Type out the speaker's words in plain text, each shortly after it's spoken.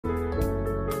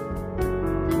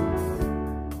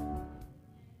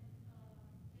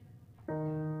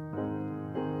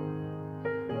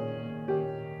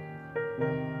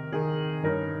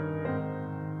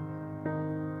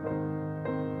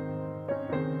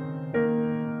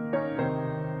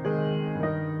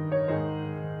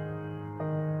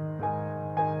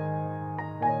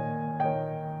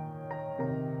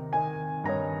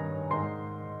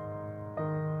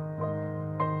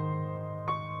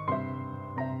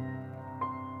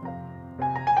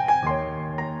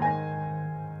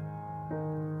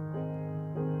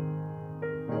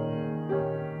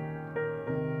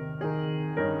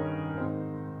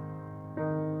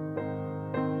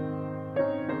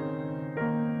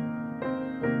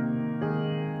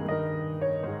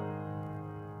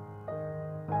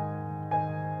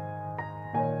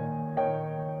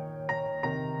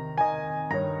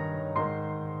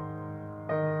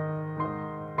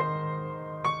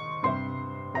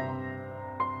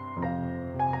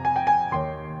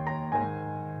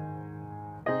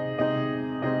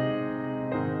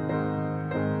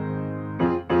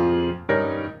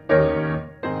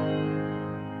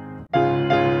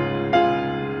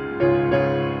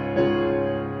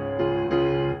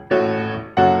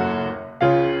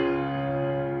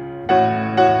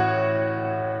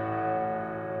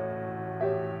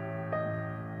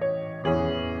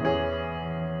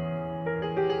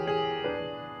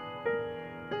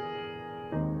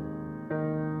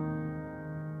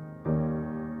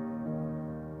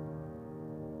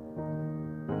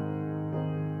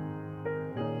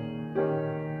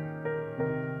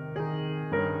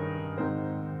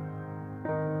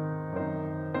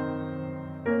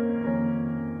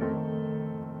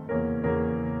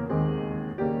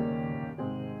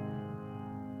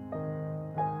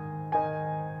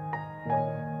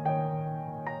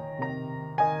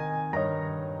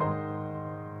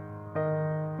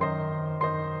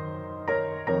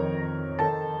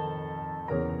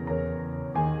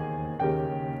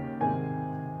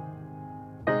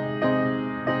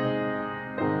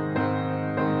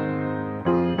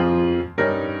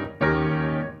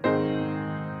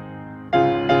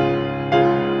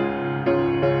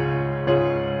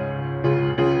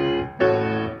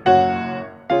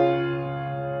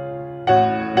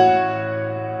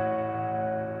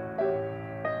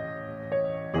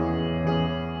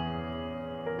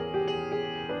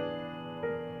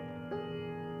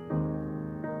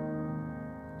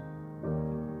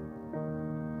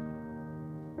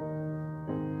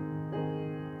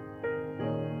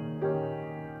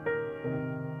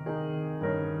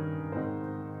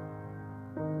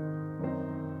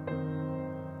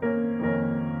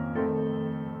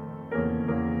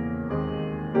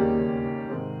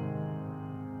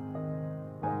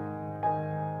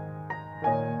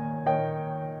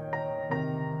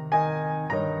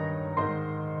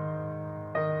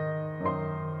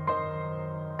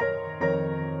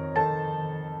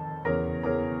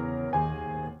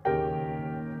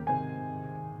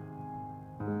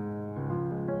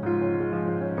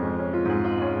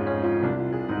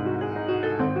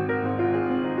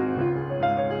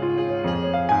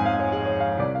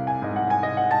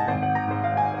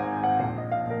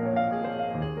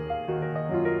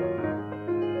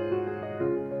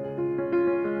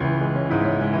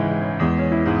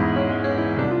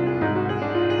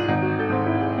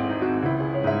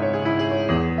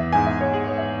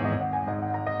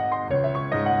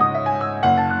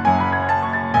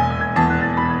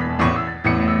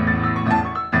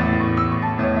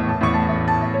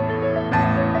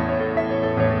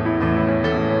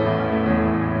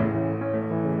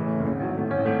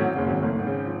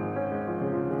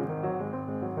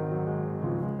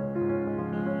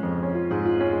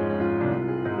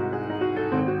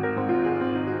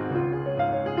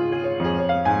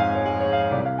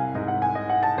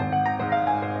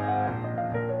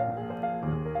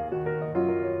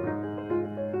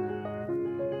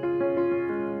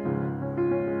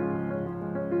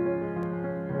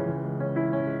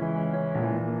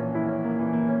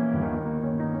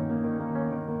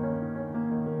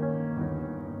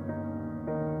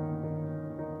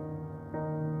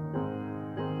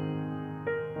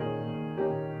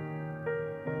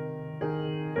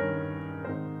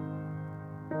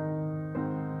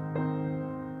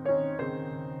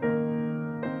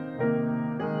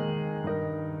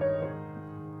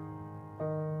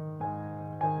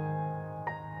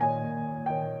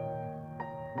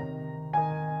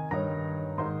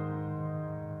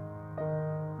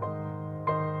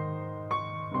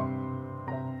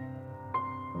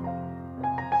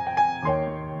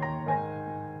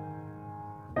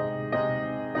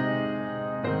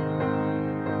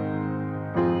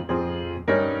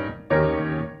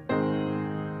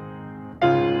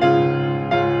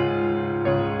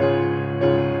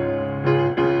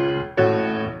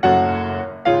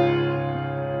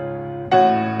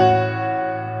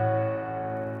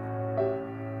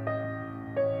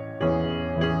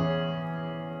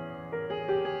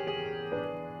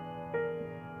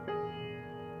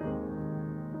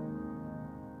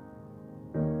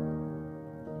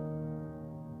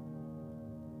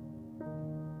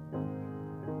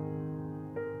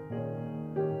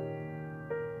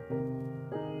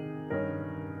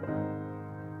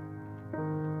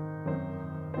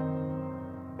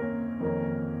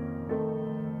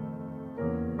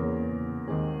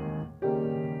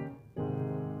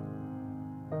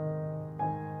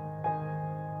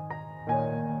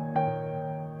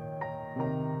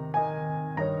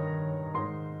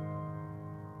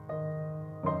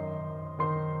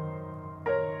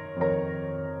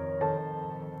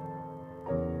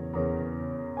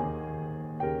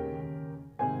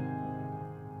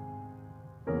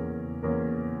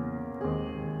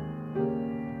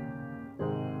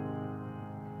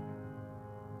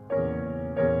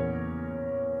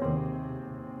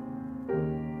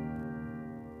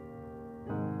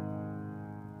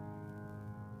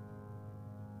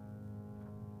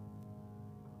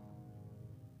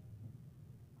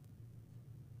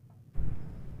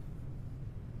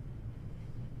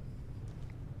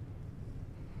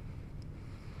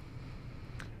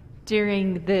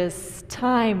During this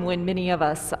time when many of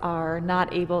us are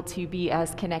not able to be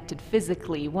as connected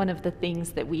physically, one of the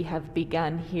things that we have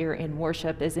begun here in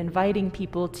worship is inviting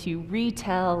people to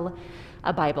retell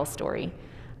a Bible story.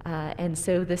 And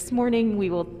so this morning we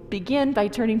will begin by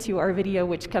turning to our video,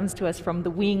 which comes to us from the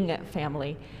Wing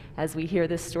family, as we hear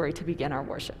this story to begin our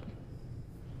worship.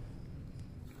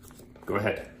 Go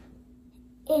ahead.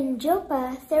 In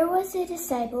Joppa, there was a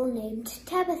disciple named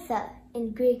Tabitha.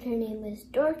 In Greek, her name was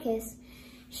Dorcas.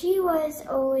 She was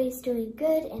always doing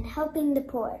good and helping the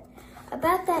poor.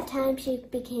 About that time, she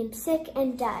became sick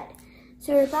and died.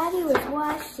 So her body was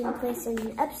washed and placed in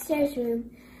an upstairs room.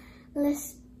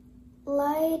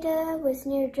 Lydda was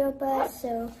near Joppa,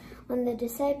 so when the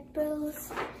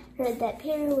disciples heard that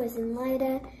Peter was in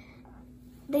Lydda,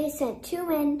 they sent 2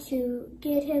 men to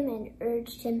get him and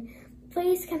urged him,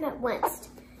 "Please come at once."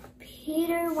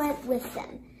 Peter went with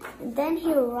them, and then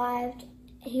he arrived.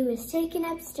 He was taken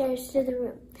upstairs to the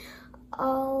room.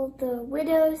 All the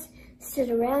widows stood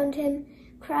around him,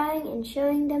 crying and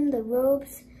showing them the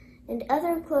robes and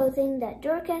other clothing that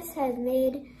Dorcas had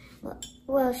made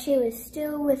while she was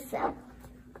still with them.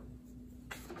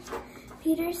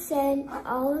 Peter sent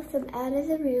all of them out of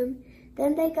the room.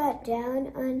 Then they got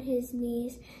down on his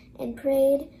knees and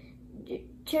prayed.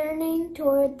 Turning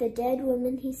toward the dead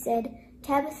woman, he said,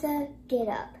 "Tabitha, get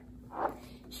up."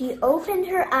 She opened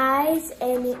her eyes,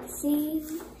 and seeing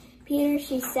Peter,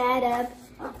 she sat up.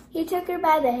 He took her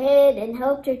by the hand and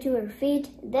helped her to her feet.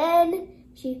 Then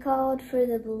she called for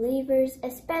the believers,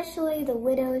 especially the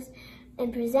widows,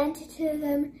 and presented to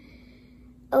them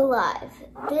alive.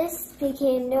 This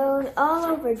became known all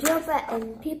over Joppa,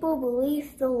 and people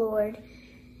believed the Lord.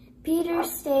 Peter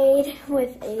stayed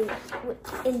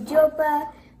in Joppa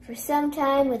for some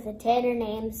time with a tanner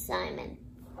named Simon.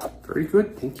 Very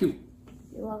good, thank you.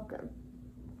 You're welcome.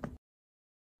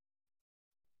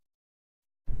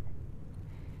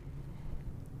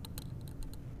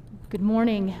 Good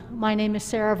morning. My name is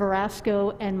Sarah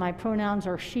Verasco, and my pronouns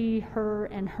are she, her,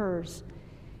 and hers.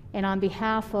 And on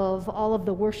behalf of all of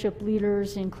the worship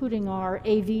leaders, including our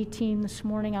AV team this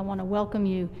morning, I want to welcome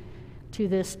you to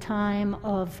this time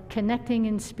of connecting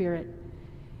in spirit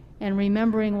and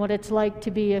remembering what it's like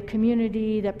to be a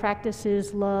community that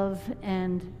practices love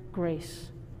and grace.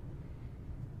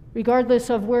 Regardless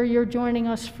of where you're joining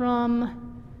us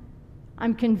from,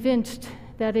 I'm convinced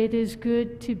that it is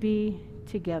good to be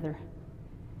together.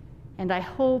 And I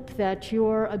hope that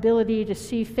your ability to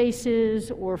see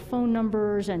faces or phone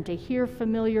numbers and to hear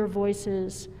familiar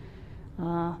voices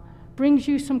brings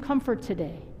you some comfort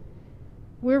today.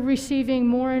 We're receiving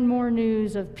more and more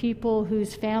news of people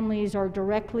whose families are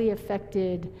directly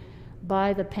affected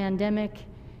by the pandemic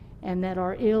and that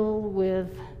are ill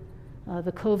with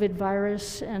the COVID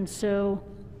virus. And so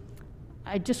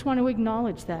I just want to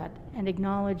acknowledge that and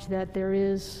acknowledge that there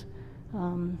is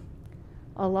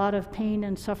a lot of pain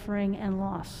and suffering and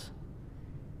loss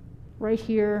right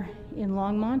here in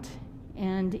Longmont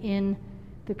and in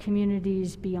the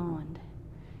communities beyond.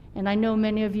 And I know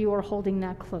many of you are holding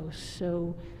that close,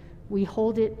 so we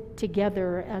hold it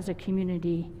together as a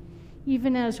community,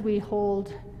 even as we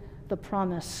hold the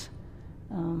promise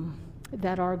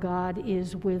that our God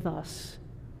is with us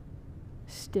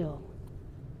still.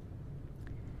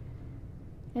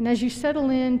 And as you settle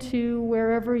into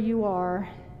wherever you are,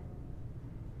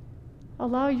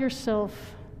 allow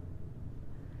yourself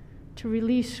to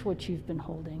release what you've been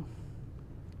holding,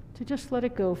 to just let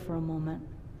it go for a moment.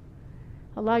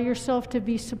 Allow yourself to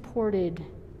be supported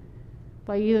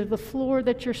by either the floor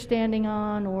that you're standing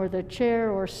on or the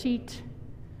chair or seat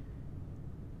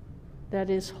that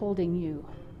is holding you.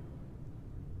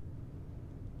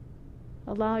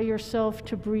 Allow yourself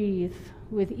to breathe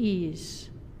with ease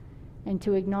and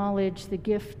to acknowledge the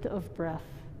gift of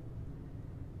breath,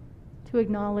 to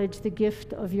acknowledge the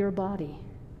gift of your body.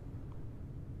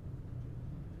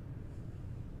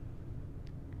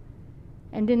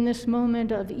 And in this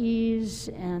moment of ease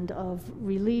and of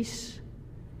release,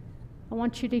 I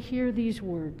want you to hear these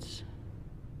words.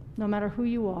 No matter who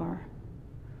you are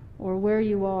or where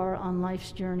you are on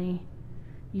life's journey,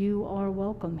 you are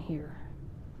welcome here.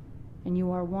 And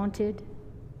you are wanted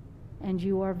and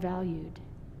you are valued.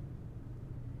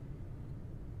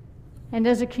 And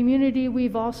as a community,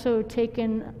 we've also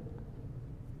taken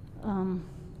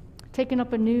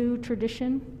up a new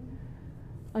tradition,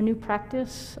 a new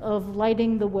practice of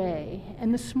lighting the way.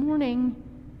 And this morning,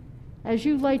 as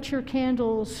you light your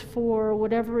candles for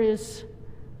whatever is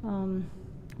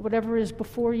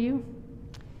before you,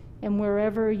 and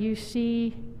wherever you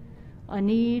see a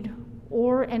need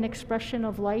or an expression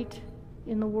of light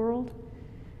in the world,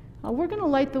 We're going to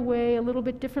light the way a little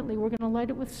bit differently. We're going to light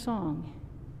it with song.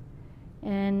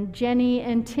 And Jenny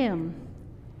and Tim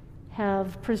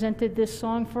have presented this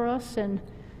song for us, and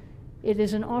it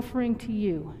is an offering to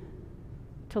you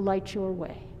to light your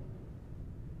way.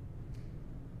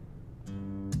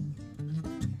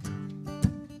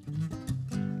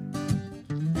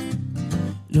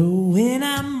 Lord, when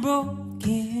I'm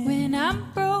broken,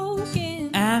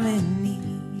 I'm in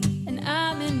need, and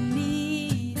I'm in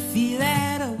need. Feel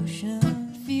that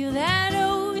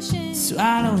ocean,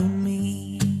 swallowing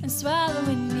me, and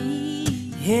swallowing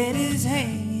me. Head is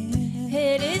hanging,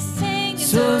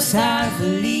 so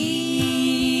sorrowfully.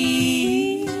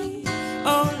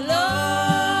 Oh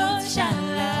Lord, shine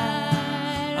a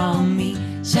light on me,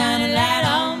 shine a light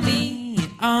on me.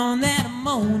 On that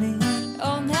morning,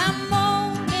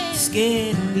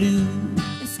 scared and blue,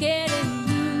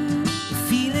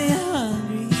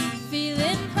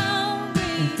 feeling hungry,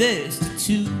 and thirsty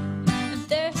too.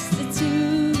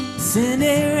 Send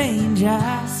a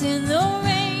raindrop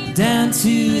down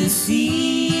to the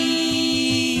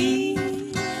sea.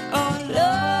 Oh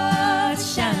Lord,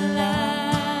 shine a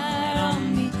light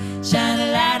on me, shine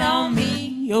a light on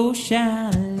me. Oh,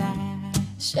 shine a light,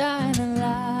 Shine a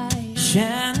light,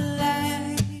 shine a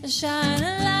light, shine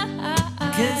a light.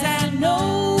 'cause I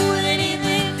know that in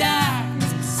the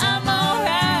darkness I'm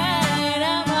alright,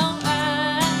 I'm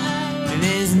alright.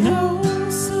 there's no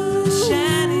sun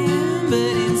shining,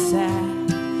 but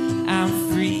inside I'm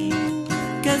free.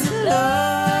 'Cause the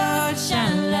Lord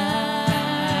shine a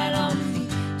light on me,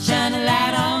 shine a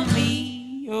light on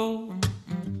me. Oh.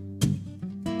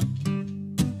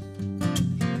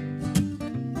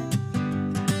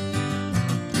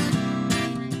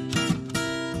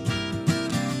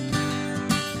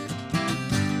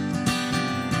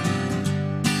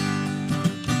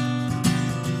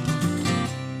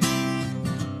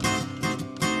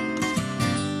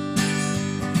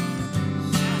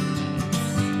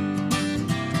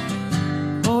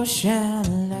 Oh, shine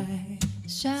a light,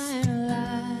 Shine a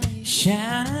light,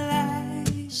 shine a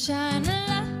light, shine a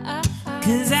light.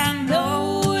 'cause I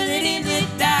know that in the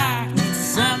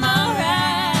darkness I'm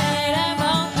alright, I'm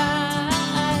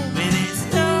alright. When there's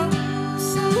no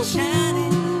sun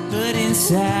shining, but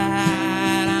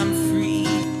inside I'm free.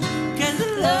 'Cause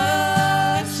the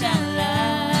Lord shine a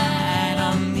light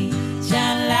on me,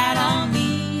 shine a light on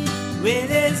me. Where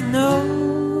there's no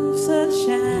sun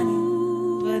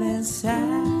shining, but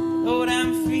inside, Lord,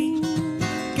 I'm free.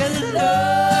 'Cause the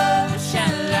Lord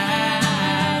shine a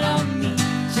light on me,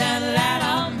 shine a light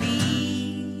on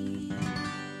me.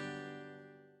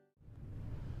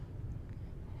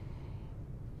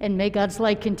 And may God's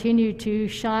light continue to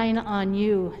shine on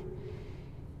you.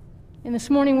 And this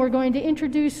morning we're going to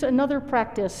introduce another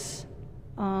practice,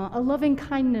 a loving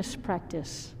kindness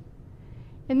practice.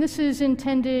 And this is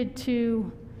intended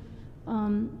to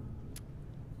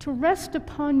rest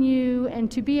upon you and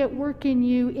to be at work in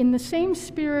you in the same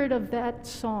spirit of that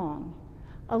song,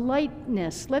 a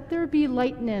lightness. Let there be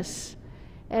lightness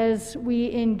as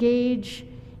we engage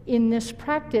in this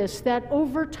practice that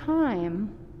over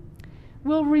time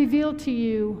will reveal to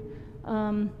you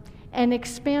an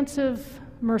expansive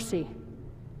mercy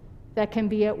that can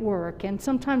be at work. And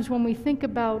sometimes when we think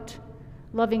about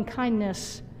loving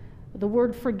kindness, the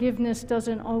word forgiveness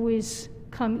doesn't always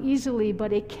come easily,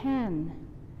 but it can.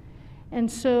 And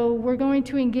so we're going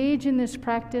to engage in this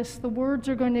practice. The words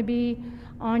are going to be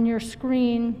on your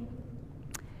screen.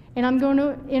 And I'm going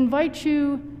to invite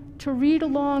you to read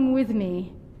along with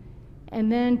me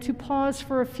and then to pause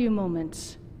for a few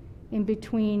moments in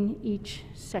between each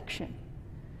section.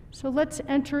 So let's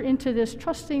enter into this,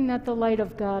 trusting that the light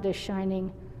of God is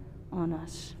shining on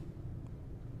us.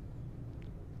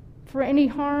 For any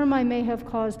harm I may have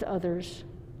caused others,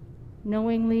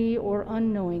 knowingly or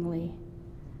unknowingly,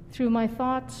 through my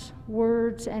thoughts,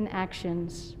 words, and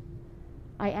actions,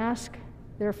 I ask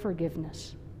their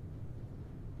forgiveness.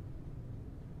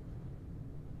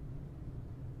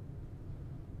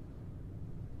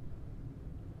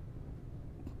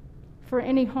 For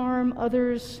any harm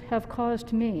others have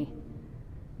caused me,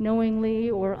 knowingly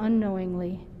or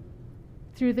unknowingly,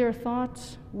 through their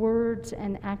thoughts, words,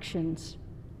 and actions,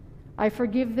 I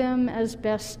forgive them as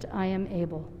best I am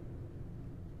able.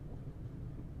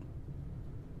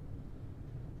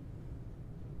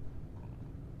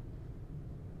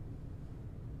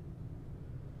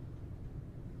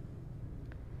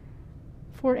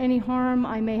 For any harm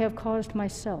I may have caused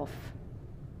myself,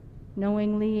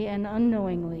 knowingly and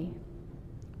unknowingly,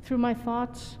 through my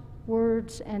thoughts,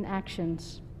 words, and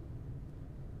actions,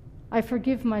 I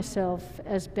forgive myself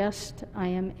as best I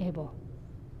am able.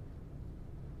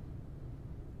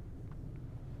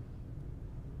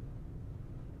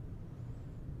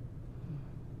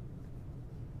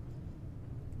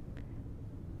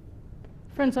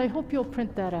 Friends, I hope you'll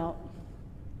print that out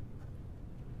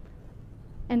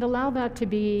and allow that to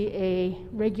be a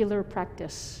regular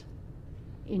practice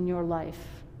in your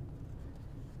life.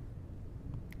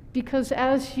 Because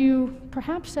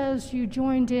perhaps as you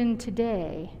joined in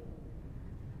today,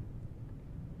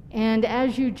 and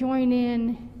as you join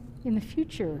in the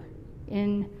future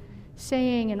in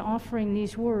saying and offering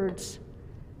these words,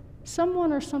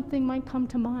 someone or something might come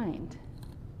to mind.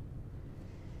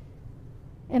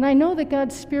 And I know that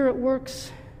God's Spirit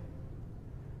works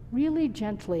really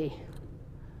gently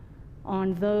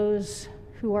on those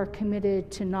who are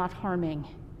committed to not harming.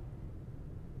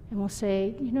 And will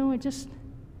say, just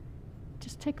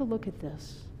take a look at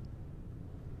this.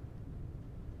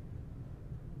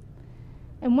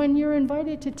 And when you're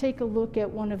invited to take a look at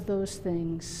one of those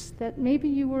things that maybe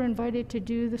you were invited to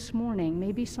do this morning,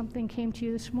 maybe something came to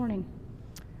you this morning,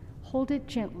 hold it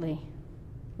gently,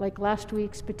 like last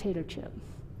week's potato chip.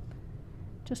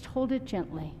 Just hold it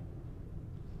gently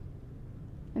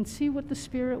and see what the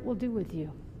Spirit will do with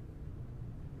you.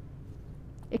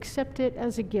 Accept it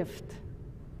as a gift.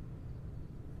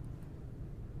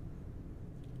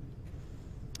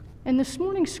 And this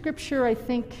morning's scripture, I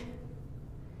think,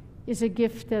 is a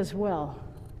gift as well.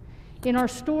 In our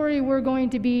story, we're going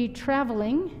to be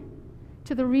traveling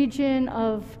to the region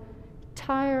of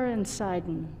Tyre and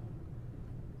Sidon.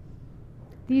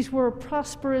 These were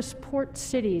prosperous port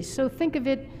cities, so think of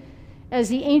it as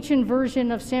the ancient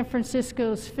version of San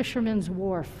Francisco's Fisherman's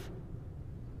Wharf.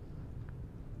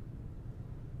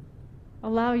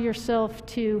 Allow yourself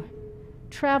to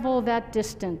travel that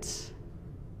distance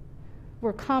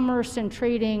where commerce and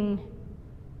trading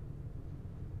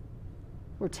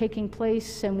were taking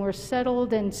place and where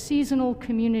settled and seasonal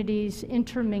communities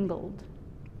intermingled.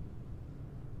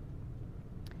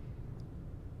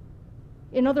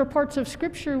 In other parts of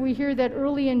Scripture, we hear that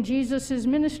early in Jesus'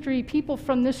 ministry, people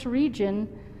from this region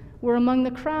were among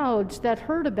the crowds that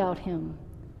heard about him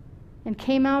and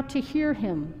came out to hear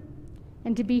him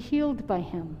and to be healed by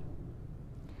him.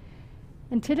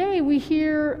 And today we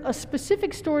hear a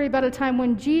specific story about a time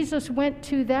when Jesus went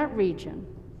to that region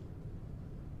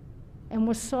and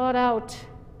was sought out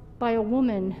by a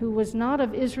woman who was not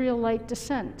of Israelite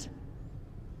descent.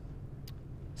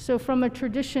 So from a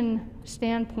tradition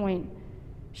standpoint,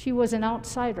 she was an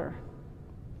outsider.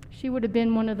 She would have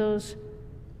been one of those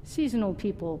seasonal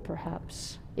people,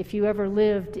 perhaps. If you ever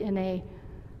lived in a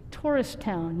tourist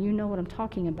town, you know what I'm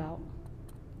talking about.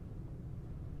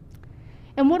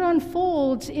 And what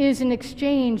unfolds is an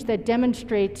exchange that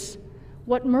demonstrates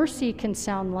what mercy can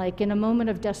sound like in a moment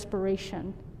of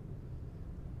desperation.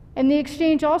 And the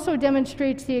exchange also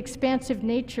demonstrates the expansive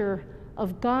nature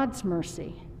of God's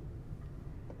mercy.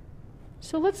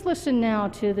 So let's listen now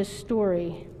to this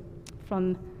story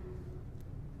from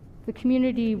the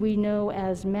community we know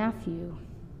as Matthew,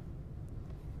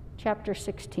 chapter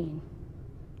 15.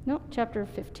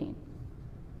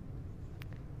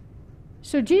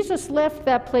 So Jesus left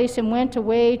that place and went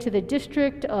away to the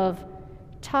district of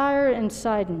Tyre and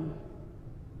Sidon.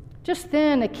 Just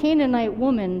then, a Canaanite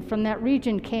woman from that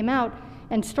region came out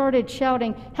and started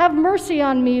shouting, "Have mercy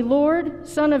on me, Lord,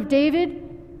 Son of David.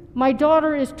 My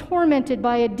daughter is tormented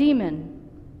by a demon."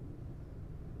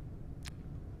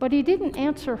 But he didn't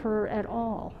answer her at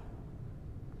all.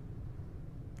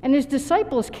 And his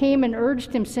disciples came and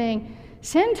urged him, saying,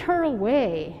 "Send her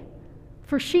away,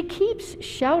 for she keeps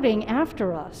shouting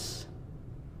after us."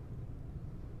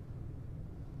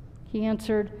 He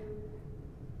answered,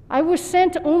 "I was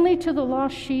sent only to the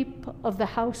lost sheep of the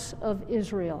house of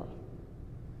Israel."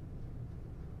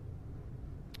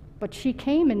 But she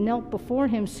came and knelt before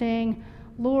him, saying,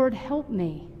 "Lord, help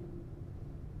me."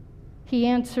 He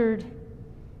answered,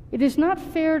 "It is not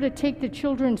fair to take the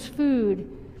children's food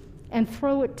and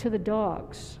throw it to the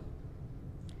dogs."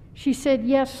 She said,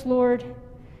 "Yes, Lord,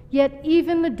 yet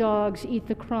even the dogs eat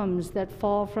the crumbs that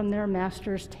fall from their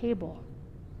master's table."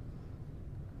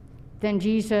 Then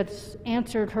Jesus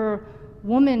answered her,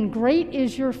 "Woman, great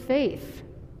is your faith.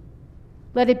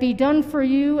 Let it be done for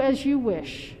you as you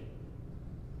wish."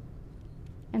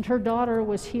 And her daughter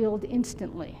was healed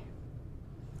instantly.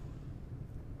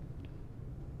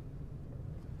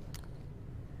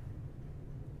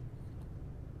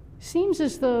 Seems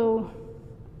as though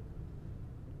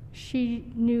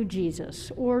she knew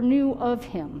Jesus or knew of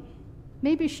him.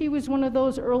 Maybe she was one of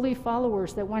those early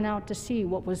followers that went out to see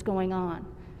what was going on,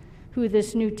 who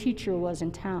this new teacher was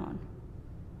in town.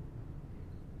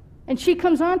 And she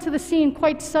comes onto the scene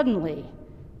quite suddenly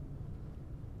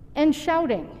and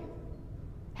shouting,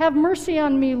 "Have mercy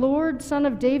on me, Lord, Son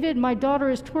of David. My daughter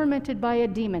is tormented by a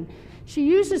demon." She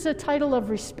uses a title of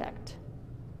respect.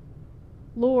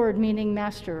 Lord meaning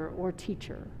master or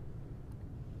teacher.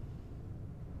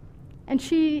 And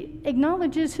she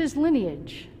acknowledges his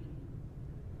lineage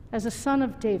as a son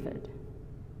of David.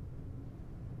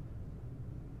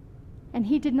 And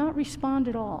he did not respond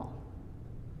at all.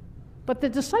 But the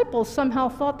disciples somehow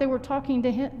thought they were talking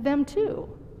to them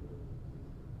too.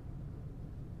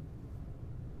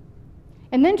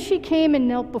 And then she came and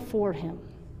knelt before him,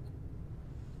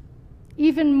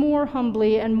 even more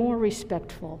humbly and more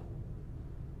respectful,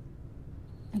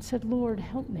 and said, Lord,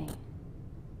 help me.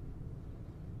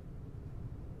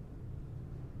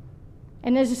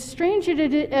 And as strange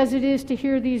as it is to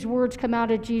hear these words come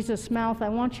out of Jesus' mouth, I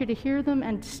want you to hear them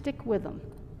and stick with them.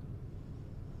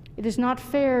 It is not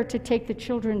fair to take the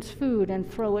children's food and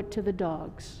throw it to the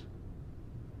dogs.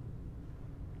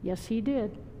 Yes, he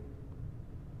did.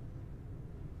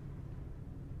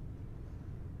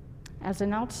 As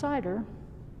an outsider,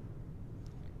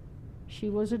 she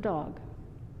was a dog.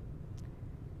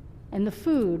 And the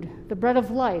food, the bread of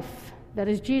life, that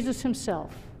is Jesus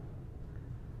himself,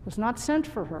 was not sent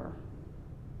for her.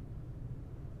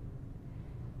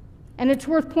 And it's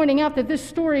worth pointing out that this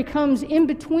story comes in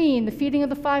between the feeding of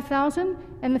the 5,000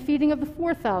 and the feeding of the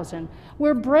 4,000,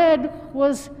 where bread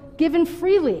was given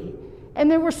freely and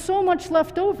there was so much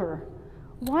left over.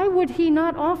 Why would he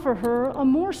not offer her a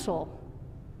morsel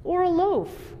or a loaf?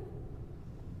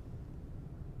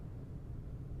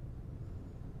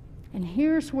 And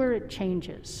here's where it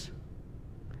changes.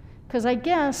 Because I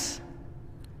guess,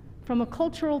 from a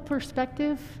cultural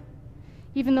perspective,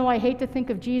 even though I hate to think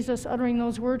of Jesus uttering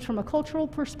those words, from a cultural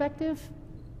perspective,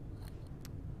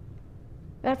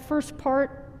 that first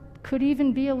part could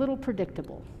even be a little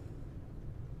predictable.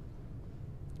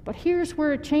 But here's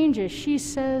where it changes. She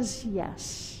says,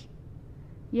 yes.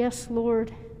 Yes,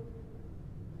 Lord.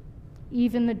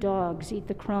 Even the dogs eat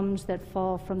the crumbs that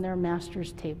fall from their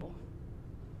master's table.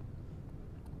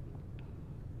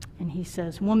 And he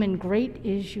says, woman, great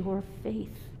is your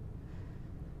faith.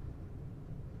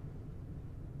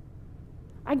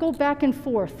 I go back and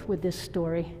forth with this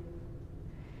story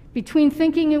between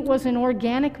thinking it was an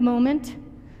organic moment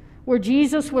where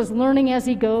Jesus was learning as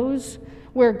he goes,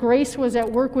 where grace was at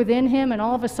work within him, and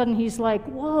all of a sudden he's like,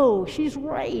 whoa, she's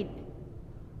right.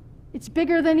 It's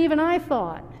bigger than even I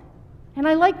thought. And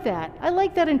I like that. I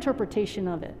like that interpretation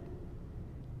of it.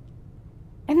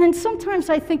 And then sometimes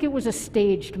I think it was a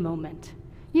staged moment.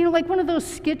 You know, like one of those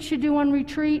skits you do on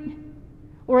retreat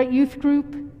or at youth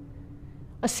group,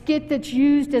 a skit that's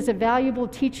used as a valuable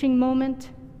teaching moment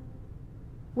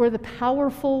where the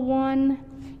powerful one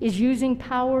is using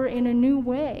power in a new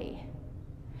way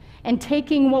and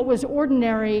taking what was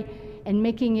ordinary and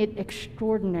making it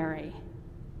extraordinary,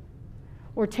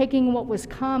 or taking what was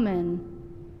common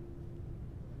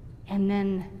and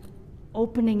then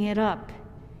opening it up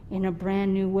in a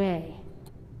brand new way.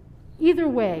 Either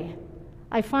way,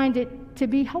 I find it to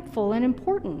be helpful and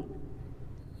important.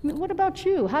 I mean, what about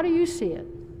you? How do you see it?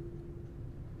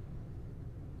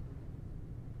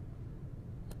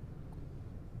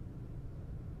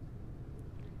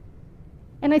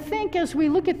 And I think as we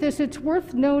look at this, it's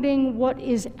worth noting what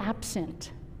is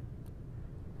absent.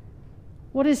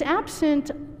 What is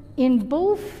absent in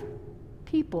both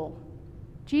people,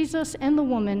 Jesus and the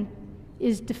woman,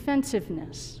 is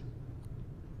defensiveness.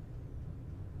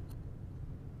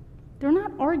 They're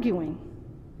not arguing.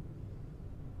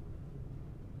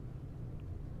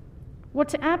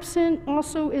 What's absent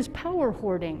also is power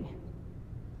hoarding.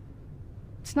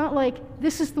 It's not like,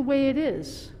 this is the way it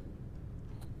is.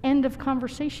 End of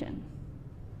conversation.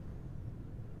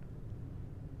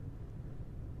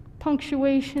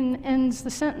 Punctuation ends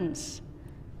the sentence.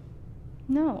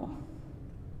 No.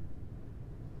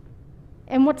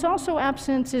 And what's also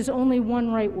absent is only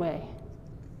one right way.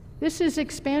 This is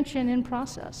expansion in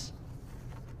process.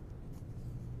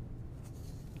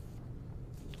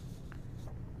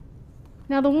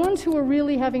 Now, the ones who are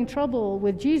really having trouble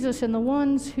with Jesus and the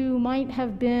ones who might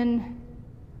have been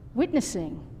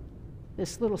witnessing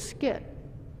this little skit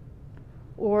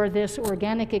or this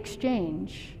organic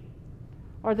exchange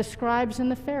are the scribes and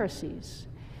the Pharisees.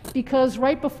 Because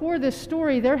right before this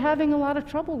story, they're having a lot of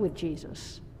trouble with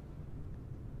Jesus.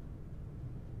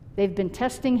 They've been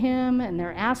testing him and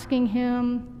they're asking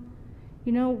him,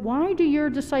 you know, why do your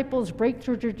disciples break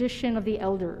the tradition of the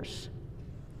elders?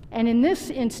 And in this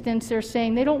instance, they're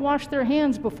saying they don't wash their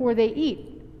hands before they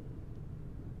eat.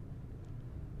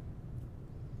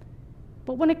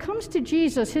 But when it comes to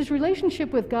Jesus, his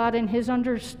relationship with God and his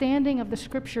understanding of the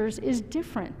scriptures is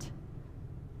different.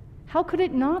 How could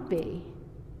it not be?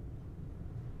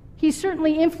 He's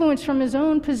certainly influenced from his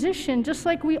own position, just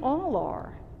like we all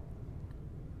are.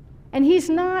 And he's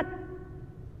not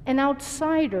an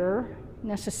outsider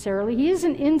necessarily. He is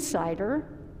an insider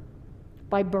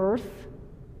by birth,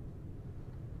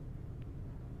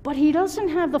 but he doesn't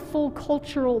have the full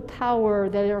cultural power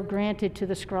that are granted to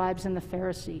the scribes and the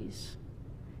Pharisees.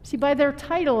 See, by their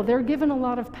title, they're given a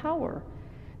lot of power.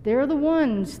 They're the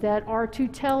ones that are to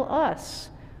tell us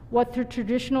what their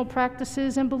traditional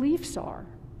practices and beliefs are.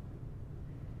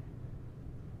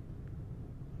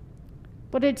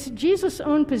 But it's Jesus'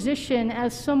 own position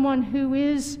as someone who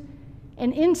is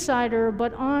an insider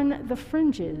but on the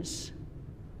fringes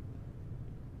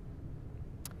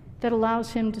that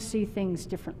allows him to see things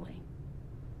differently.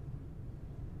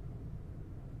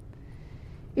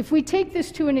 If we take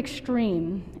this to an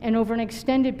extreme and over an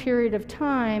extended period of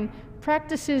time,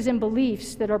 practices and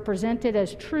beliefs that are presented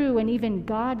as true and even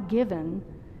God-given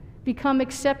become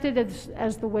accepted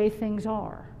as the way things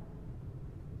are.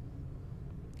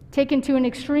 Taken to an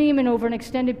extreme and over an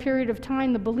extended period of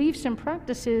time, the beliefs and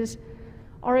practices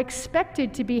are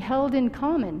expected to be held in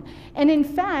common. And in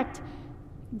fact,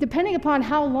 depending upon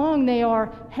how long they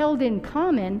are held in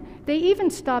common, they even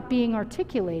stop being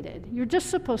articulated. You're just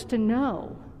supposed to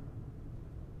know.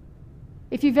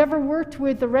 If you've ever worked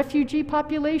with the refugee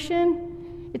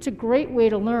population, it's a great way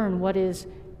to learn what is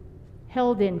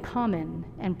held in common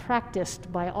and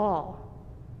practiced by all.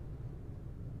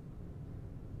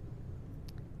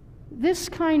 This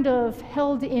kind of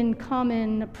held in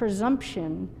common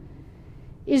presumption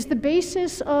is the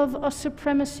basis of a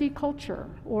supremacy culture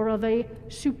or of a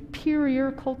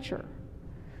superior culture,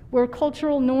 where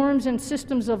cultural norms and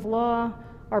systems of law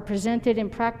are presented in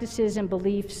practices and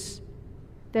beliefs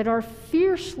that are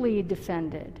fiercely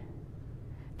defended,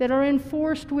 that are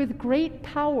enforced with great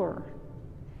power,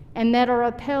 and that are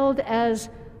upheld as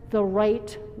the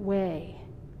right way,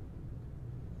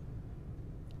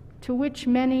 to which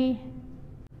many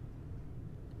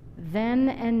then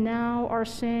and now are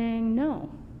saying, no,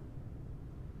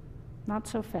 not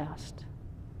so fast.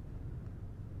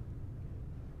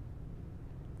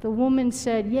 The woman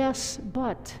said, yes,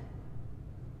 but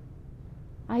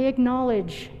I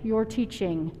acknowledge your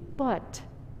teaching, but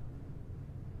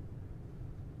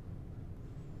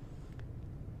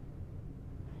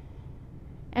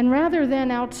and rather than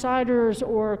outsiders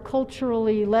or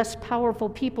culturally less powerful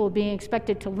people being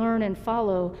expected to learn and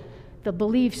follow the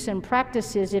beliefs and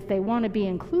practices if they want to be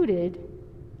included,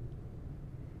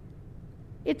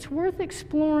 it's worth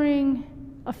exploring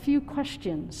a few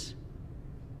questions.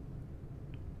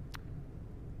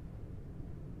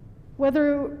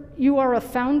 Whether you are a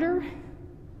founder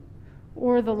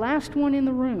or the last one in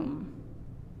the room,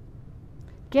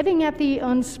 getting at the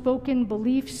unspoken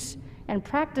beliefs and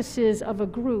practices of a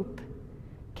group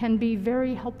can be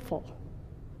very helpful.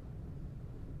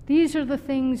 These are the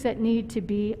things that need to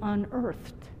be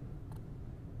unearthed.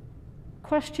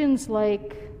 Questions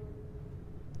like,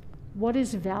 what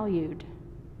is valued?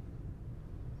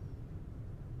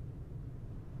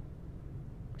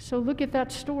 So look at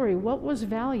that story. What was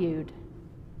valued?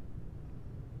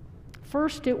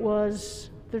 First, it was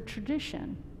the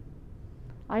tradition.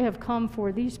 I have come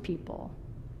for these people.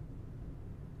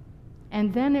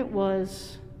 And then it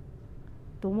was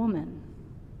the woman.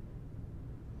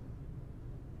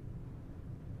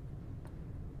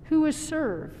 Who is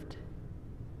served?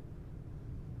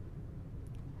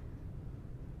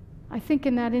 I think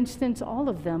in that instance, all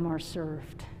of them are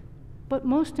served. But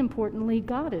most importantly,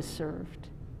 God is served.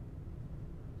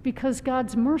 Because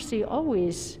God's mercy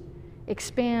always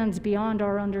expands beyond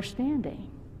our understanding.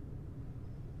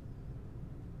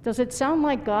 Does it sound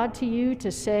like God to you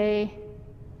to say,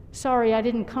 sorry, I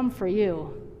didn't come for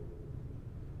you?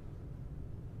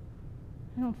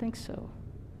 I don't think so.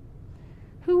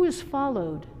 Who is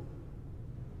followed?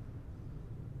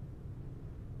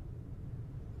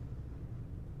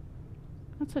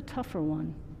 That's a tougher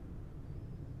one.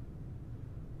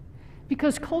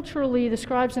 Because culturally, the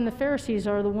scribes and the Pharisees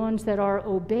are the ones that are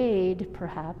obeyed,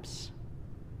 perhaps.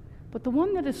 But the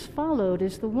one that is followed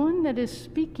is the one that is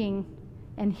speaking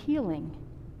and healing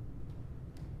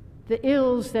the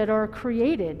ills that are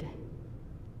created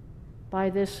by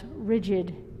this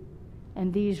rigid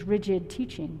and these rigid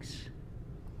teachings.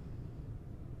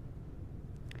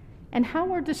 And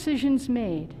how are decisions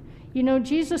made? You know,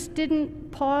 Jesus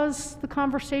didn't pause the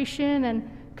conversation and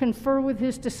confer with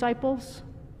his disciples.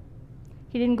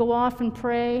 He didn't go off and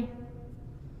pray.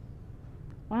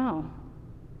 Wow.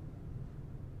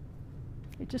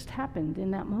 It just happened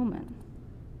in that moment.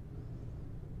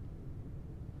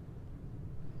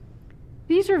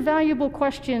 These are valuable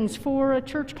questions for a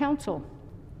church council,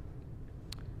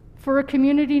 for a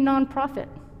community nonprofit,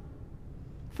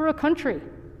 for a country.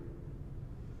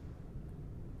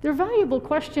 They're valuable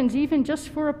questions even just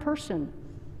for a person.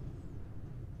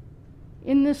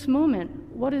 In this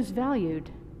moment, what is valued?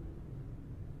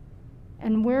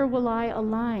 And where will I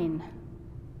align?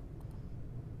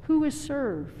 Who is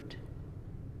served?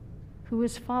 Who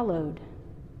is followed?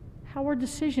 How are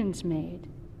decisions made?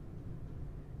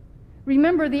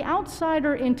 Remember, the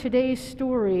outsider in today's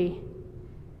story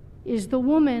is the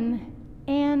woman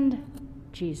and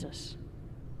Jesus.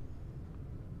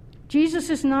 Jesus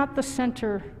is not the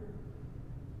center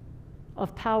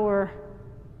of power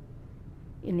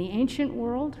in the ancient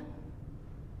world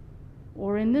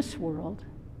or in this world,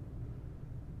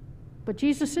 but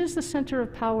Jesus is the center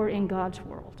of power in God's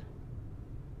world.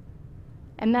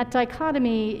 And that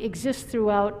dichotomy exists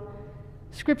throughout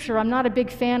Scripture. I'm not a big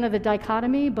fan of the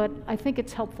dichotomy, but I think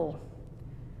it's helpful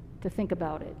to think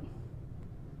about it,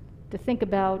 to think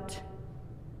about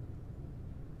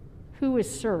who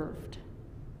is served,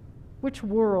 which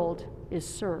world is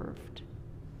served.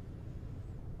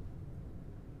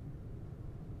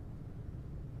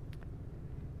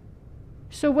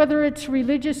 So whether it's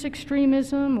religious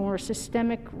extremism or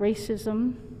systemic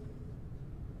racism,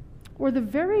 or the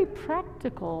very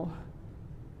practical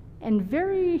and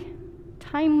very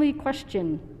timely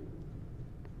question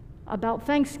about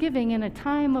Thanksgiving in a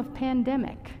time of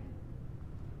pandemic.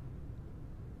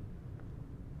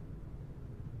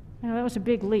 You know, that was a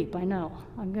big leap, I know.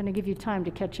 I'm going to give you time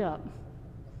to catch up.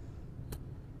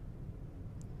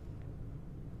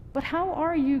 But how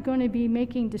are you going to be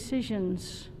making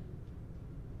decisions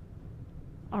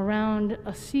around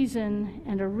a season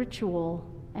and a ritual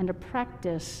and a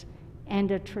practice and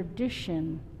a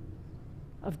tradition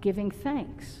of giving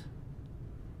thanks?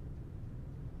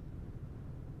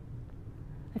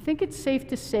 I think it's safe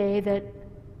to say that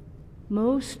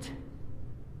most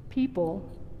people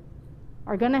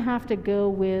are going to have to go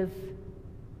with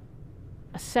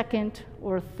a second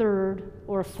or a third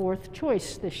or a fourth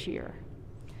choice this year.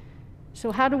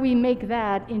 So how do we make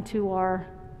that into our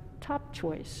top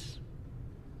choice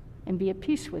and be at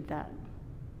peace with that?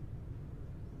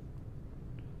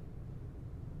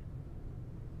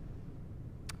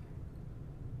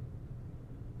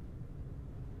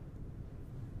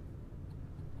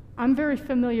 I'm very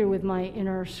familiar with my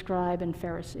inner scribe and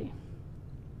Pharisee,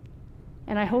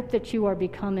 and I hope that you are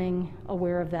becoming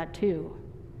aware of that too.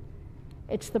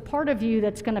 It's the part of you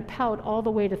that's going to pout all the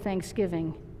way to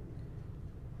Thanksgiving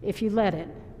if you let it,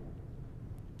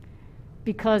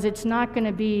 because it's not going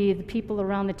to be the people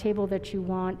around the table that you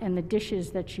want and the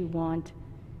dishes that you want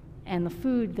and the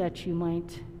food that you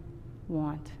might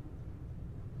want.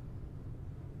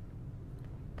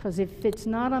 Because if it's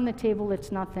not on the table,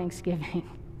 it's not Thanksgiving.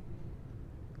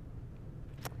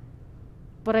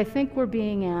 But I think we're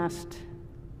being asked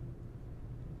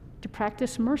to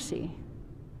practice mercy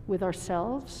with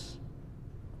ourselves,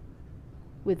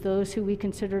 with those who we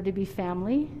consider to be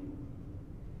family,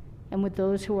 and with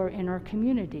those who are in our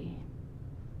community.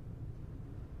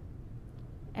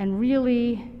 And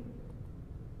really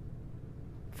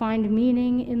find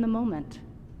meaning in the moment.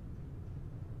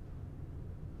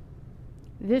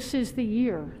 This is the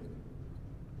year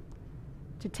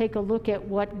to take a look at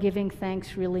what giving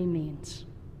thanks really means.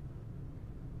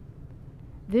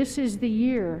 This is the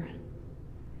year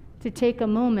to take a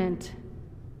moment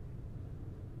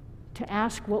to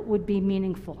ask what would be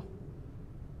meaningful.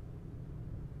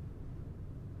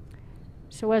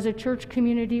 So as a church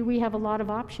community, we have a lot of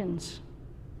options.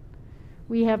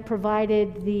 We have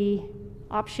provided the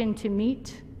option to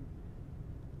meet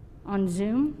on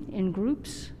Zoom in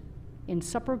groups, in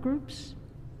supper groups.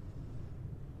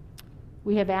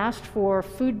 We have asked for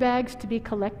food bags to be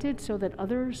collected so that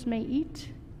others may eat.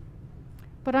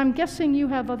 But I'm guessing you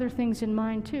have other things in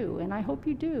mind too, and I hope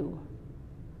you do.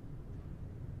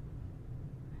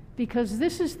 Because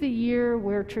this is the year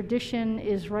where tradition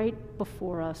is right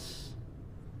before us,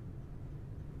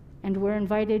 and we're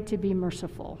invited to be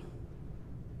merciful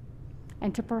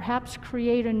and to perhaps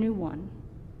create a new one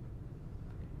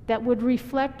that would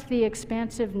reflect the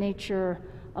expansive nature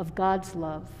of God's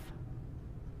love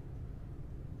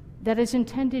that is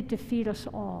intended to feed us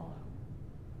all,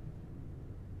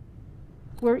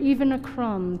 where even a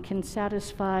crumb can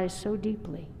satisfy so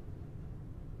deeply.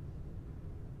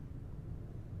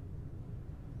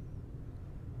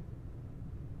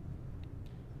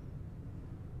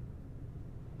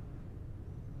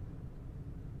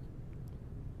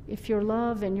 If your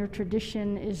love and your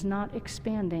tradition is not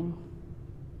expanding,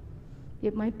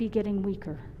 it might be getting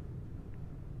weaker.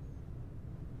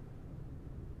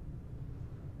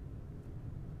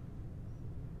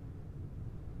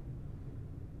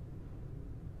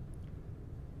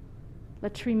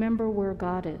 Let's remember where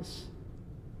God is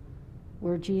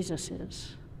where Jesus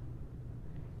is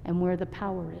and where the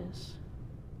power is.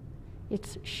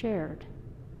 It's shared.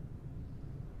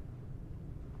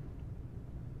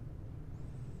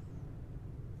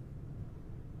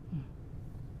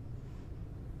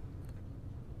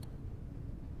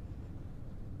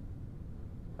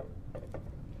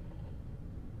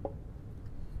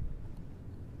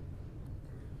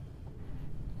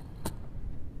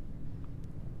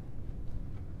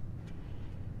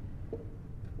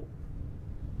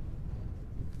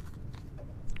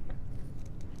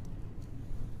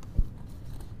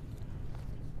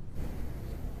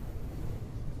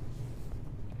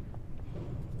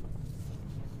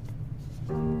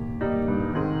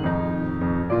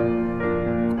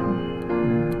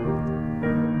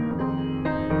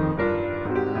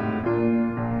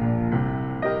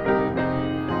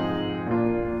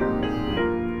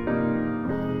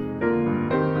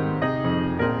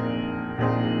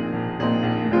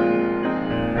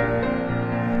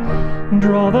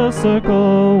 Draw the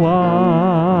circle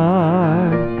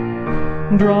wide,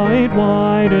 draw it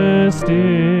wider still.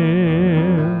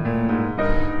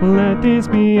 Let this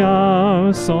be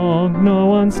our song, no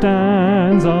one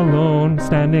stands alone,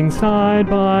 standing side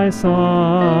by side.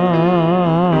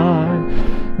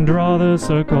 Draw the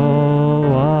circle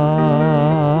wide.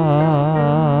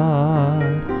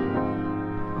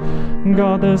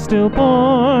 God, the still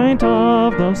point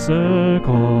of the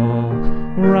circle,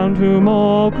 round whom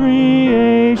all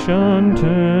creation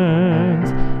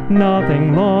turns,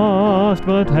 nothing lost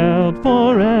but held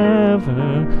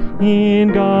forever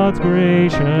in God's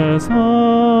gracious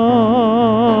arms.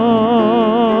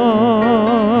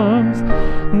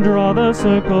 Draw the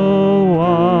circle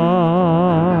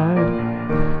wide,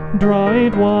 draw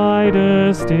it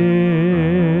wider still.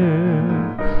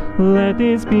 Let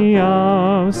this be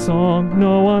our song,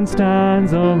 no one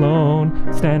stands alone,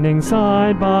 standing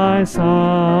side by side.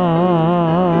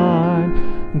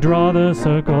 Draw the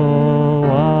circle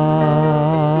wide.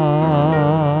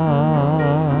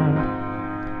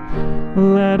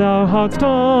 Let our hearts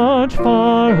touch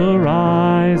far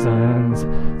horizons,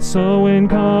 so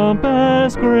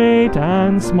encompass great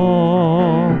and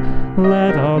small.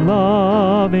 Let our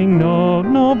loving know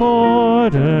no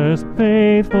borders,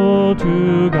 faithful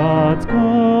to God's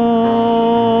call.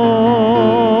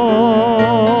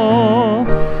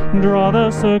 Draw the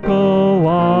circle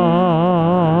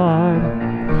wide,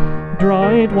 draw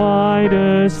it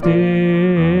wider still.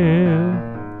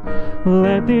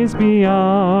 Let this be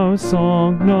our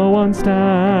song, no one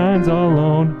stands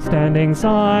alone, standing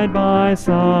side by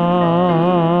side.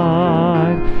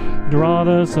 Draw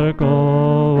the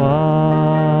circle wide.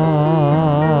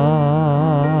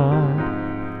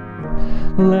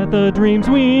 Let the dreams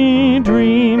we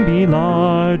dream be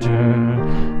larger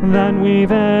than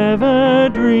we've ever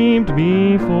dreamed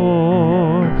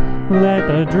before. Let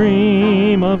the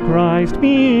dream of Christ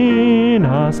be in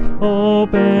us,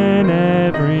 open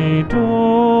every door.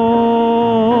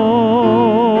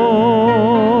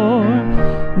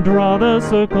 Draw the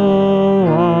circle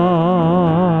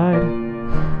wide,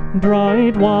 draw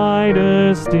it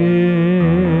wider still.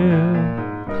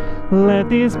 Let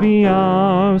this be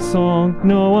our song,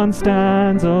 no one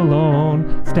stands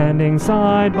alone, standing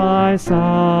side by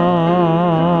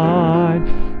side.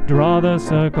 Draw the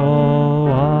circle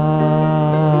wide.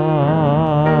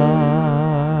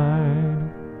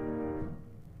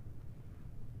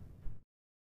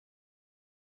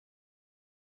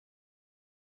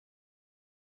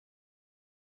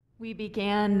 We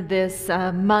began this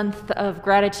month of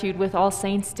gratitude with All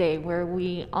Saints' Day, where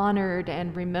we honored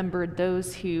and remembered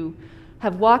those who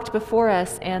have walked before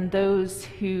us and those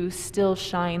who still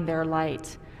shine their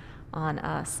light on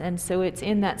us. And so it's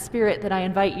in that spirit that I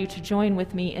invite you to join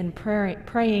with me in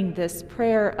praying this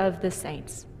prayer of the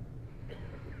saints.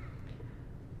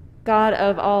 God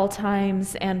of all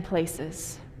times and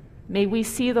places, may we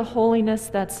see the holiness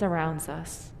that surrounds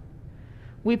us.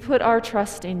 We put our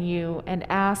trust in you and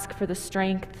ask for the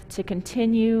strength to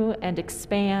continue and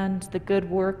expand the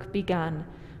good work begun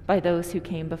by those who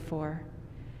came before.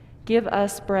 Give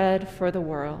us bread for the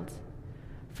world.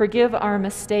 Forgive our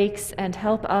mistakes and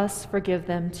help us forgive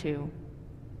them too.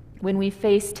 When we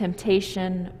face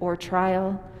temptation or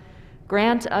trial,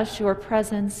 grant us your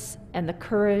presence and the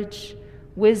courage,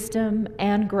 wisdom,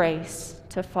 and grace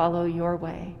to follow your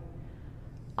way.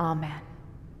 Amen.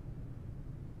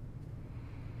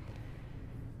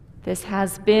 This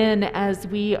has been, as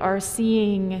we are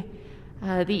seeing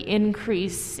the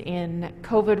increase in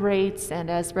COVID rates, and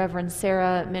as Reverend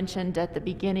Sarah mentioned at the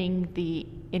beginning, the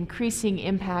increasing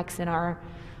impacts in our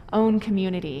own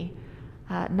community,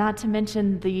 not to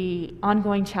mention the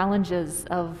ongoing challenges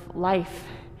of life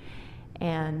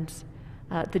and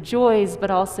the joys,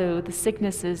 but also the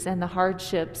sicknesses and the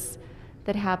hardships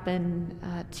that happen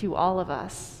to all of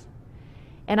us.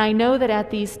 And I know that at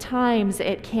these times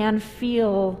it can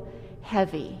feel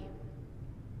heavy.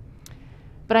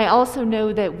 But I also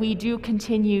know that we do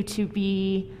continue to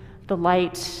be the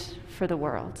light for the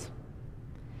world.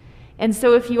 And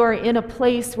so if you are in a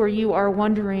place where you are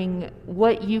wondering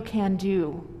what you can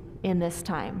do in this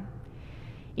time,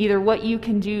 either what you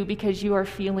can do because you are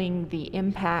feeling the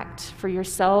impact for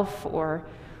yourself, or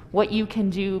what you can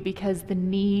do because the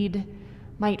need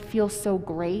might feel so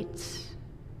great,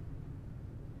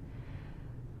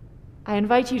 I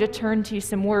invite you to turn to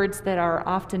some words that are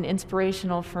often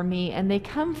inspirational for me, and they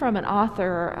come from an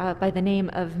author by the name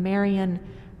of Marian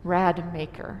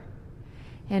Radmacher.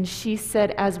 And she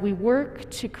said, "As we work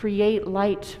to create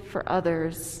light for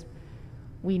others,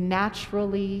 we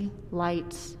naturally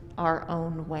light our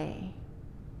own way."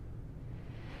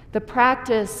 The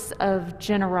practice of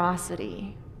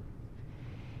generosity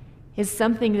is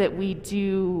something that we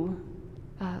do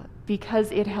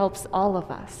because it helps all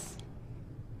of us.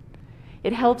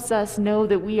 It helps us know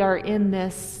that we are in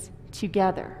this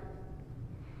together.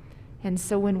 And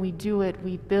so when we do it,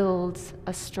 we build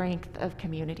a strength of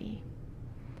community.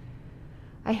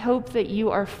 I hope that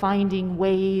you are finding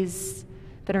ways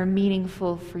that are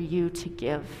meaningful for you to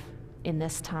give in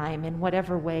this time, in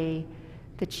whatever way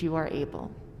that you are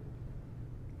able.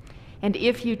 And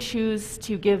if you choose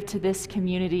to give to this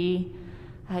community,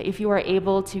 if you are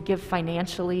able to give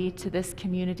financially to this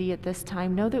community at this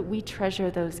time, know that we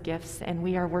treasure those gifts and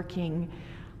we are working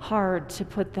hard to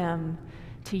put them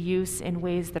to use in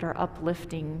ways that are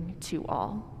uplifting to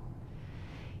all.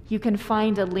 You can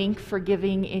find a link for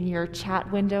giving in your chat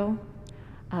window.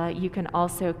 You can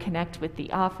also connect with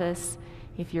the office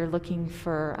if you're looking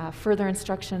for further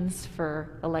instructions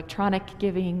for electronic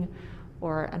giving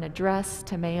or an address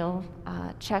to mail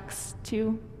checks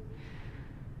to.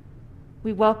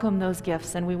 We welcome those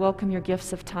gifts, and we welcome your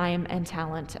gifts of time and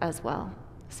talent as well.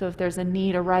 So if there's a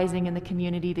need arising in the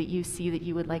community that you see that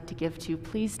you would like to give to,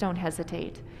 please don't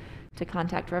hesitate to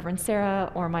contact Reverend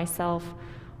Sarah or myself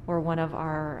or one of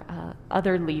our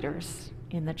other leaders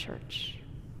in the church.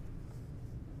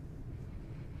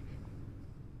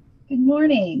 Good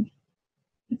morning.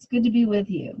 It's good to be with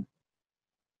you.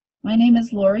 My name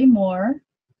is Lori Moore.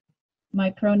 My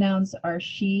pronouns are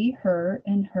she, her,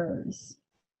 and hers.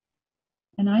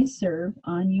 And I serve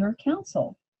on your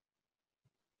council.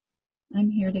 I'm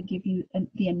here to give you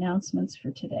the announcements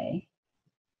for today.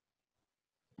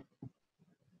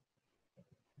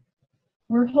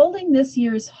 We're holding this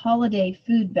year's holiday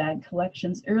food bag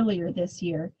collections earlier this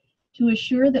year to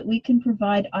assure that we can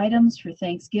provide items for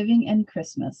Thanksgiving and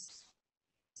Christmas.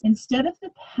 Instead of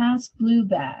the past blue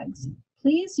bags,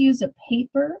 please use a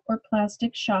paper or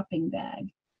plastic shopping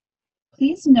bag.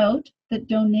 Please note that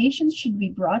donations should be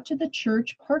brought to the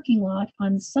church parking lot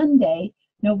on Sunday,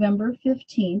 November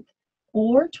 15th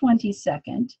or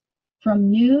 22nd from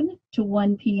noon to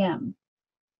 1 p.m.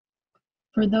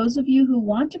 For those of you who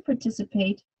want to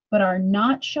participate but are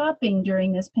not shopping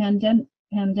during this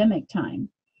pandemic time,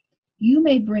 you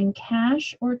may bring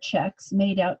cash or checks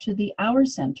made out to the Hour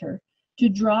Center to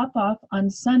drop off on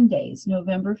Sundays,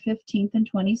 November 15th and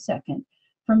 22nd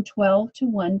from 12 to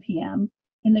 1 p.m.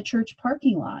 in the church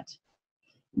parking lot.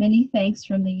 Many thanks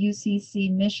from the UCC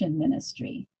Mission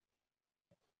Ministry.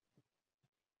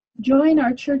 Join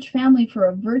our church family for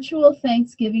a virtual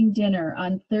Thanksgiving dinner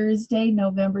on Thursday,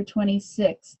 November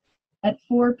 26th at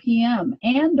 4 p.m.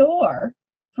 and/or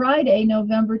Friday,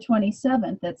 November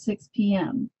 27th at 6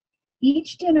 p.m.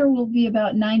 Each dinner will be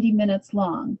about 90 minutes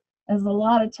long, as a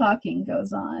lot of talking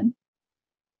goes on.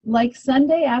 Like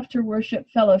Sunday after worship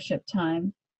fellowship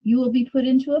time, you will be put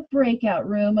into a breakout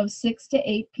room of 6 to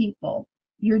 8 people,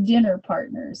 your dinner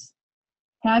partners.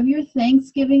 Have your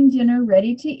Thanksgiving dinner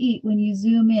ready to eat when you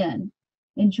Zoom in.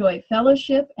 Enjoy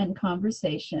fellowship and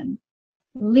conversation.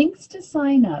 Links to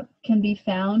sign up can be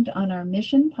found on our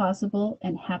Mission Possible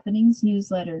and Happenings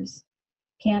newsletters.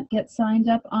 Can't get signed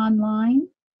up online?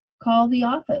 Call the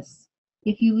office.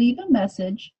 If you leave a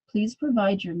message, please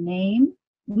provide your name,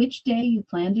 which day you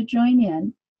plan to join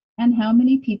in, and how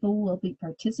many people will be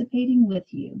participating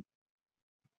with you.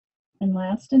 And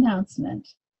last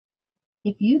announcement.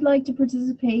 If you'd like to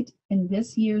participate in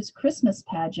this year's Christmas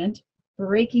pageant,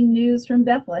 Breaking News from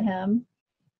Bethlehem,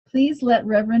 please let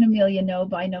Reverend Amelia know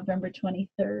by November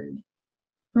 23rd.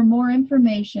 For more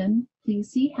information, please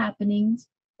see Happenings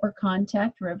or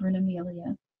contact Reverend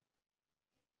Amelia.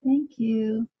 Thank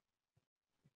you.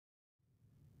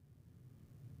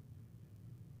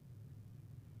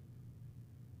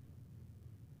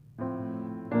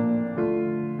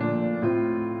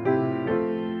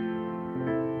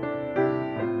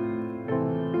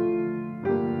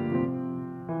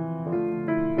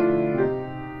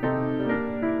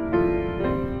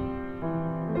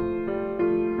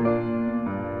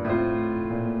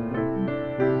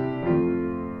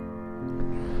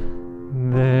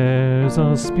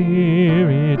 There's a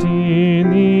spirit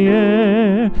in the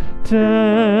air,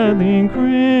 telling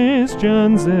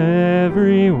Christians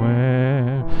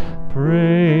everywhere,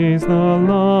 praise the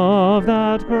love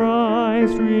that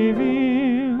Christ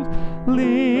revealed,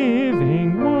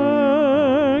 living,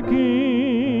 working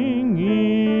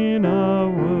in our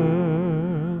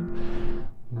world.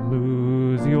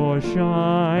 Lose your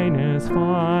shyness,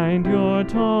 find your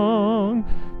tongue,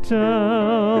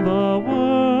 tell the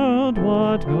world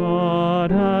what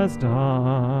God has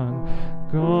done.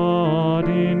 God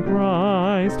in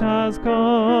Christ has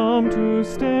come to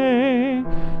stay.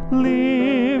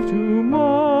 Live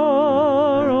tomorrow's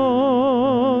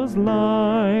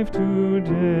life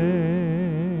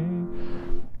today.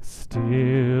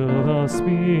 Still the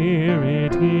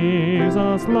Spirit gives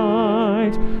us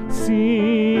light,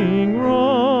 seeing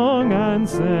wrong and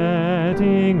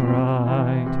setting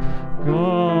right.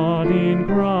 God in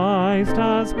Christ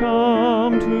has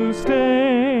come to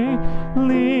stay.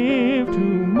 Live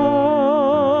tomorrow's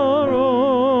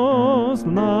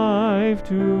life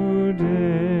today.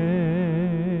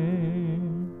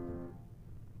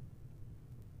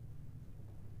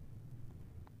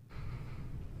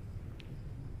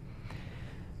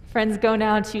 Friends, go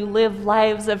now to live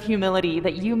lives of humility,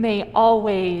 that you may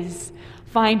always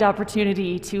find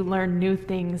opportunity to learn new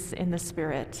things in the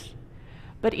Spirit.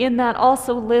 But in that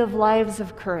also live lives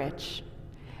of courage,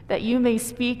 that you may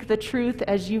speak the truth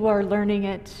as you are learning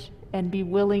it and be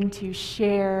willing to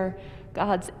share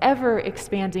God's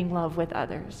ever-expanding love with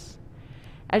others.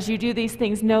 As you do these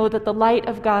things, know that the light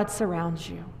of God surrounds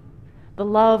you, the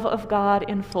love of God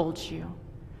enfolds you,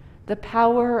 the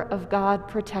power of God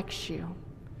protects you,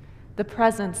 the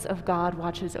presence of God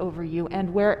watches over you,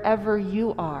 and wherever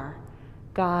you are,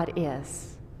 God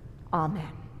is.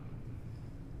 Amen.